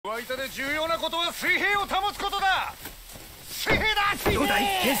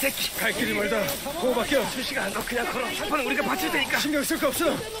갈 길이 멀다. 그거 밖에 없으시가. 너 그냥 걸어. 상판은 우리가 받칠 테니까. 신경 쓸 거 없어.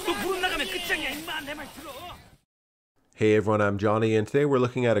 너 무릎 나가면 끝장이야. 임마 내 말 들어. Hey everyone, I'm Johnny, and today we're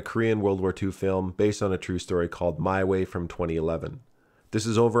looking at a Korean World War II film based on a true story called My Way from 2011. This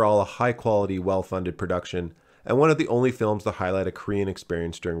is overall a high-quality, well-funded production, and one of the only films to highlight a Korean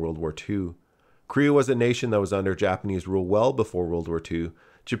experience during World War II. Korea was a nation that was under Japanese rule well before World War II,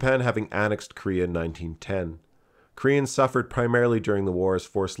 Japan having annexed Korea in 1910. Koreans suffered primarily during the war as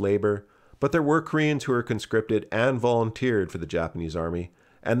forced labor, but there were Koreans who were conscripted and volunteered for the Japanese army,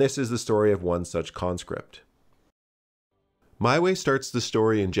 and this is the story of one such conscript. My Way starts the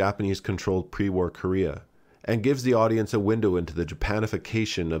story in Japanese-controlled pre-war Korea, and gives the audience a window into the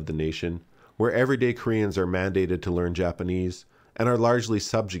Japanification of the nation, where everyday Koreans are mandated to learn Japanese, and are largely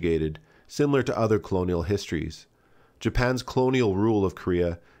subjugated, similar to other colonial histories. Japan's colonial rule of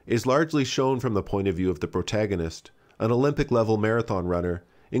Korea is largely shown from the point of view of the protagonist, an Olympic-level marathon runner,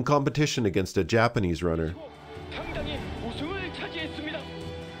 in competition against a Japanese runner.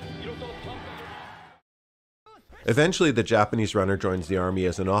 Eventually, the Japanese runner joins the army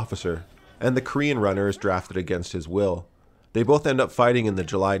as an officer, and the Korean runner is drafted against his will. They both end up fighting in the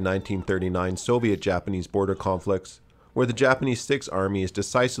July 1939 Soviet-Japanese border conflicts, where the Japanese Sixth Army is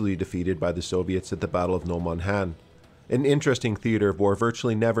decisively defeated by the Soviets at the Battle of Nomonhan, an interesting theater of war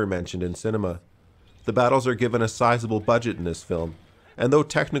virtually never mentioned in cinema. The battles are given a sizable budget in this film, and though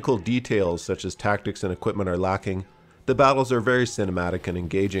technical details such as tactics and equipment are lacking, the battles are very cinematic and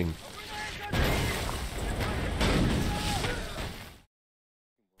engaging.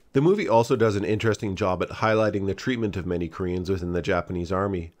 The movie also does an interesting job at highlighting the treatment of many Koreans within the Japanese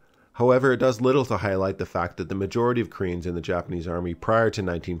army. However, it does little to highlight the fact that the majority of Koreans in the Japanese army prior to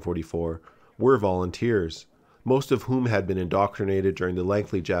 1944 were volunteers, most of whom had been indoctrinated during the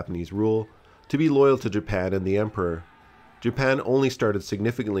lengthy Japanese rule to be loyal to Japan and the Emperor. Japan only started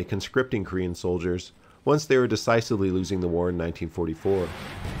significantly conscripting Korean soldiers once they were decisively losing the war in 1944.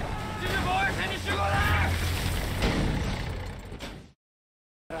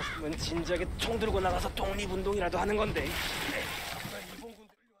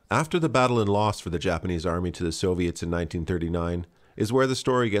 After the battle and loss for the Japanese army to the Soviets in 1939 is where the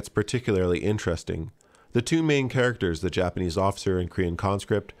story gets particularly interesting. The two main characters, the Japanese officer and Korean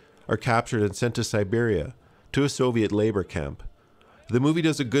conscript, are captured and sent to Siberia, to a Soviet labor camp. The movie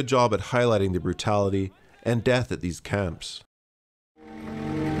does a good job at highlighting the brutality and death at these camps.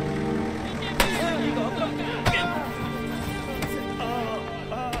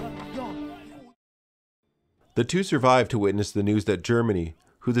 The two survive to witness the news that Germany,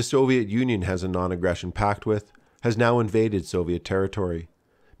 who the Soviet Union has a non-aggression pact with, has now invaded Soviet territory.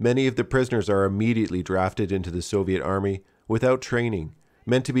 Many of the prisoners are immediately drafted into the Soviet army without training,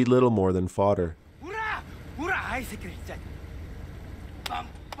 meant to be little more than fodder.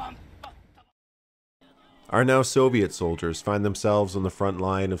 Our now Soviet soldiers find themselves on the front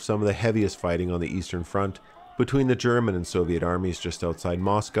line of some of the heaviest fighting on the Eastern Front between the German and Soviet armies just outside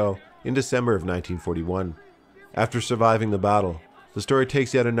Moscow in December of 1941. After surviving the battle, the story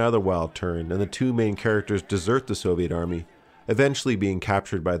takes yet another wild turn, and the two main characters desert the Soviet army, eventually being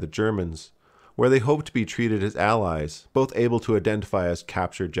captured by the Germans, where they hope to be treated as allies, both able to identify as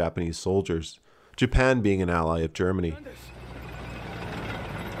captured Japanese soldiers, Japan being an ally of Germany.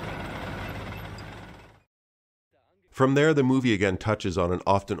 From there, the movie again touches on an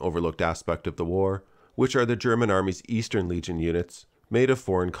often overlooked aspect of the war, which are the German Army's Eastern Legion units, made of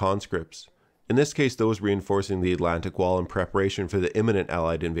foreign conscripts. In this case, those reinforcing the Atlantic Wall in preparation for the imminent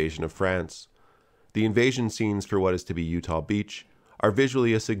Allied invasion of France. The invasion scenes for what is to be Utah Beach are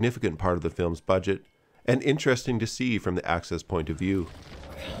visually a significant part of the film's budget, and interesting to see from the Axis point of view.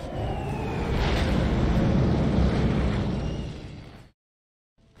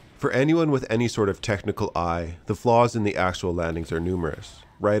 For anyone with any sort of technical eye, the flaws in the actual landings are numerous,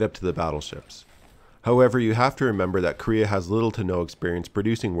 right up to the battleships. However, you have to remember that Korea has little to no experience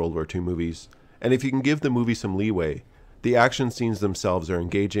producing World War II movies, and if you can give the movie some leeway, the action scenes themselves are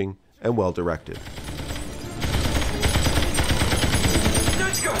engaging and well directed.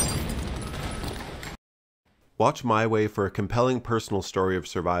 Watch My Way for a compelling personal story of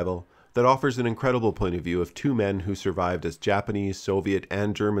survival that offers an incredible point of view of two men who survived as Japanese, Soviet,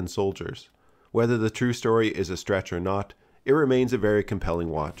 and German soldiers. Whether the true story is a stretch or not, it remains a very compelling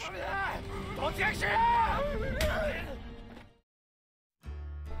watch.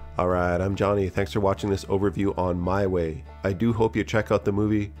 Alright, I'm Johnny. Thanks for watching this overview on My Way. I do hope you check out the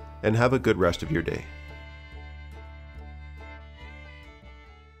movie, and have a good rest of your day.